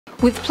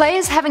With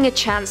players having a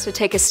chance to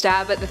take a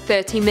stab at the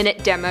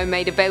 30-minute demo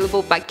made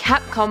available by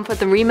Capcom for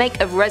the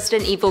remake of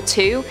Resident Evil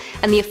 2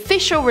 and the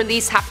official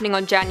release happening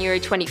on January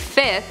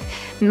 25th,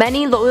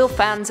 many loyal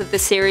fans of the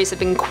series have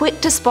been quick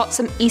to spot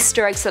some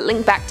Easter eggs that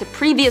link back to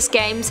previous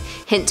games,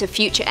 hint to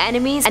future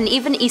enemies, and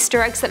even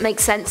Easter eggs that make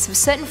sense of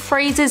certain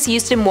phrases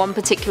used in one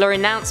particular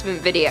announcement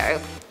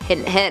video.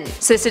 Hint hint.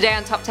 So today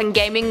on Top 10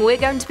 Gaming, we're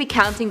going to be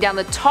counting down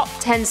the top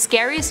 10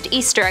 scariest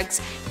Easter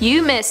eggs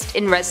you missed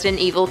in Resident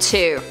Evil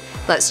 2.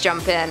 Let's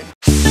jump in.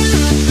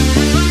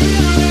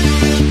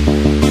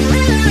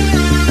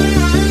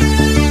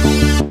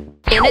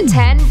 In at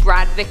 10,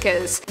 Brad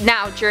Vickers.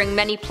 Now, during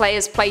many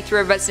players'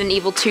 playthrough of Resident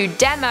Evil 2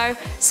 demo,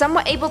 some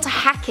were able to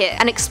hack it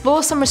and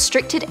explore some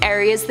restricted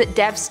areas that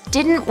devs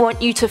didn't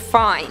want you to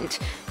find.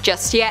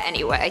 Just yet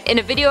anyway. In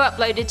a video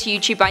uploaded to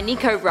YouTube by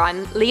Nico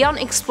Run, Leon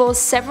explores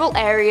several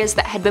areas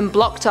that had been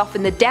blocked off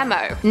in the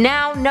demo.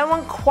 Now, no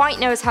one quite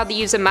knows how the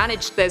user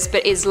managed this,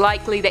 but is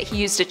likely that he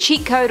used a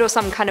cheat code or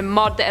some kind of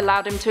mod that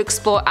allowed him to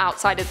explore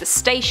outside of the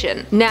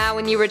station. Now,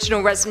 in the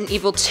original Resident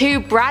Evil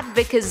 2, Brad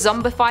Vickers'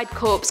 zombified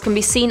corpse can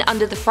be seen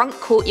under the front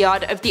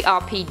courtyard of the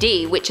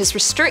RCPD, which is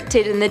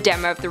restricted in the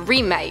demo of the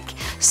remake.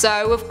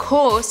 So, of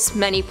course,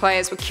 many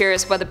players were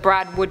curious whether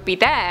Brad would be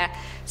there.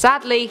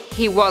 Sadly,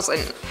 he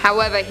wasn't.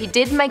 However, he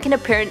did make an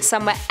appearance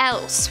somewhere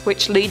else,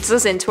 which leads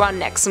us into our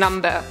next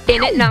number.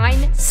 In at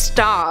 9,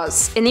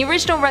 Stars. In the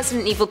original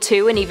Resident Evil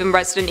 2 and even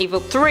Resident Evil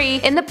 3,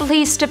 in the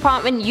police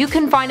department you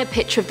can find a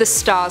picture of the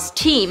Stars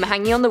team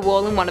hanging on the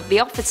wall in one of the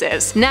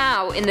offices.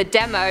 Now, in the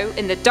demo,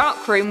 in the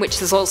dark room,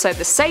 which is also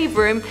the save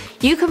room,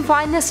 you can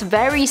find this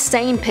very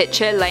same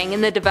picture laying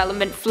in the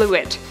development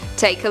fluid.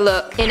 Take a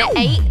look. In at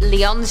 8,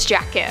 Leon's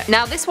jacket.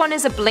 Now this one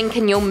is a blink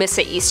and you'll miss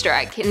it Easter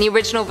egg. In the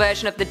original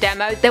version of the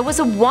demo, there was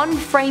a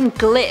one-frame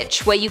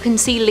glitch where you can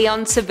see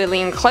Leon's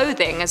civilian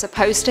clothing as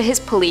opposed to his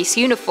police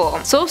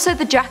uniform. It's also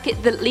the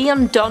jacket that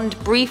Leon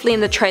donned briefly in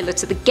the trailer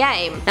to the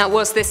game. Now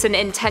was this an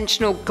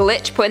intentional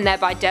glitch put in there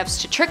by devs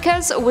to trick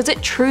us, or was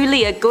it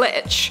truly a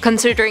glitch,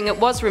 considering it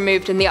was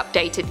removed in the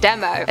updated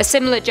demo? A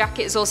similar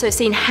jacket is also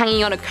seen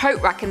hanging on a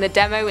coat rack in the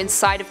demo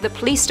inside of the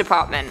police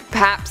department.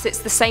 Perhaps it's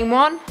the same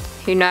one?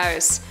 Who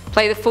knows?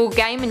 Play the full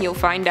game and you'll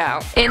find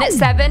out. In at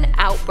 7,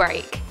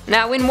 Outbreak.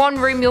 Now in one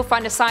room you'll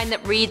find a sign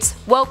that reads,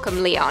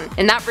 "Welcome Leon."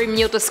 In that room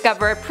you'll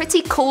discover a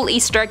pretty cool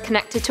Easter egg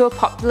connected to a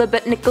popular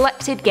but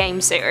neglected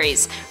game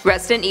series,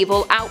 Resident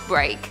Evil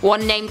Outbreak.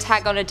 One name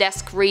tag on a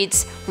desk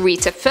reads,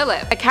 Rita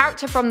Phillip, a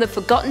character from the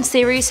Forgotten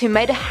series who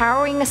made a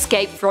harrowing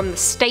escape from the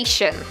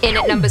station. In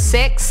at number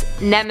 6,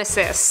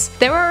 Nemesis.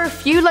 There are a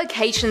few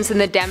locations in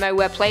the demo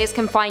where players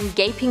can find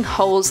gaping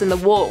holes in the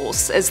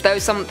walls, as though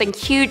something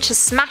huge has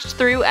smashed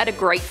through at a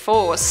great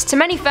force. To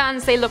many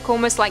fans they look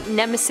almost like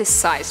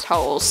Nemesis-sized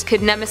holes.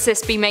 Could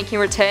Nemesis be making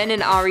a return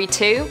in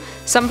RE2?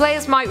 Some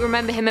players might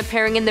remember him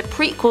appearing in the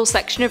prequel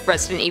section of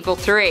Resident Evil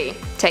 3.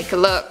 Take a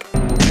look.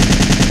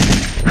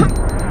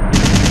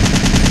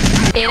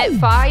 In at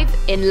 5,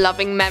 In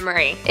Loving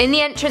Memory. In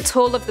the entrance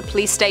hall of the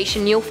police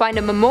station you'll find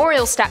a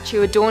memorial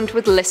statue adorned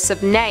with lists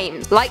of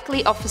names,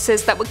 likely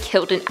officers that were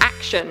killed in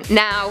action.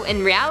 Now,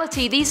 in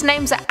reality these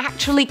names are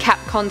actually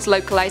Capcom's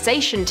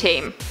localization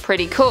team.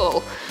 Pretty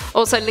cool.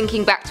 Also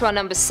linking back to our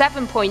number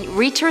 7 point,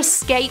 Rita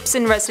escapes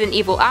in Resident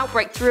Evil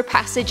Outbreak through a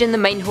passage in the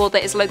main hall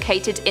that is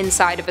located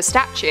inside of a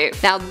statue.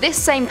 Now this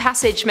same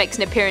passage makes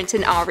an appearance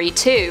in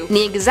RE2, in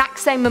the exact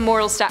same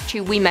memorial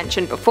statue we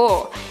mentioned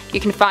before. You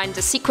can find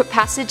a secret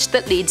passage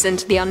that leads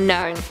into the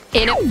unknown.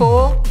 In at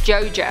 4,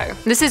 Jojo.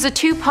 This is a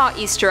two-part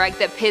Easter egg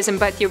that appears in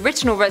both the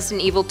original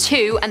Resident Evil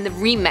 2 and the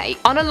remake.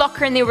 On a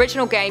locker in the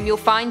original game you'll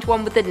find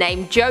one with the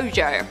name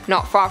Jojo,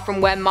 not far from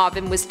where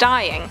Marvin was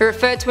dying. It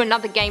referred to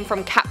another game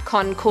from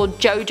Capcom called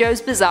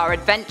JoJo's Bizarre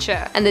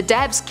Adventure, and the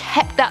devs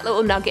kept that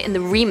little nugget in the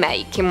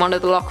remake. In one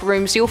of the locker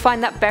rooms you'll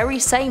find that very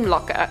same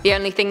locker. The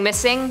only thing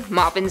missing?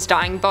 Marvin's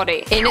dying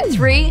body. In at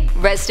 3,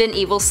 Resident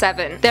Evil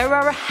 7. There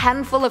are a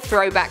handful of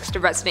throwbacks to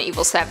Resident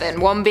Evil 7,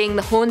 one being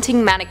the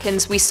haunting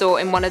mannequins we saw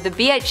in one of the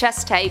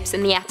VHS tapes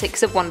in the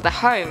attics of one of the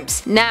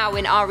homes. Now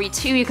in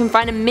RE2 you can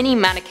find a mini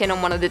mannequin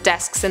on one of the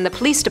desks in the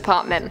police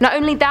department. Not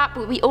only that,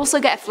 but we also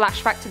get a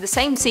flashback to the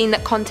same scene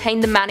that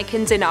contained the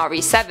mannequins in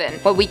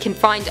RE7, where we can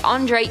find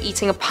Andre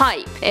eating a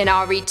pipe. In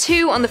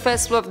RE2, on the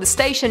first floor of the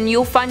station,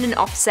 you'll find an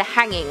officer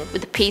hanging,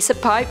 with a piece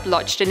of pipe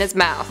lodged in his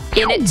mouth.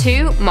 In at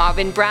 2,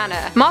 Marvin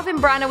BRANAGH.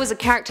 Marvin BRANAGH was a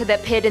character that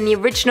appeared in the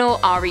original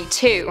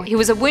RE2. He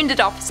was a wounded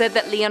officer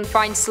that Leon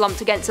finds slumped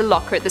against a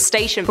locker at the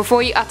station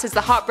before he utters the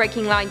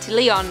heartbreaking line to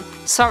Leon,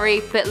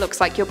 "Sorry, but it looks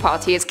like your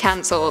party is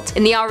cancelled."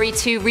 In the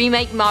RE2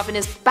 remake, Marvin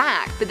is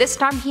back, but this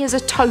time he is a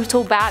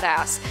total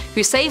badass,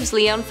 who saves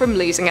Leon from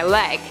losing a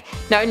leg.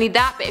 Not only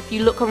that, but if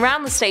you look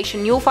around the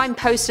station, you'll find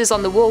posters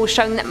on the wall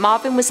showing that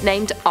Marvin was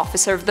named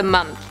Officer of the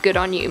Month. Good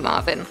on you,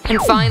 Marvin. And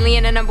finally,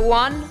 in at number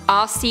 1,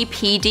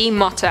 RCPD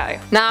motto.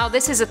 Now,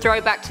 this is a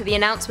throwback to the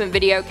announcement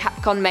video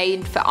Capcom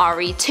made for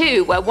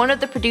RE2, where one of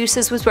the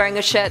producers was wearing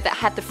a shirt that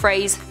had the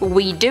phrase,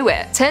 "We do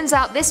it." Turns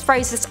out this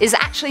phrase is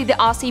actually the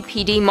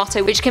RCPD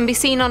motto, which can be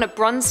seen on a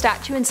bronze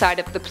statue inside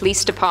of the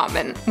police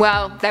department.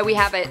 Well, there we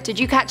have it. Did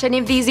you catch any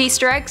of these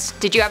Easter eggs?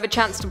 Did you have a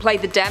chance to play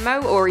the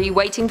demo, or are you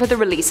waiting for the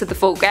release of the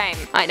full game?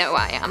 I know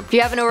I am. If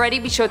you haven't already,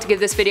 be sure to give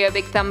this video a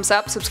big thumbs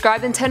up,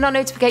 subscribe and turn on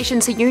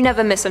notifications so you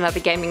never miss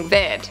another gaming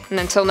vid. And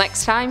until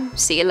next time,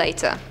 see you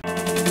later.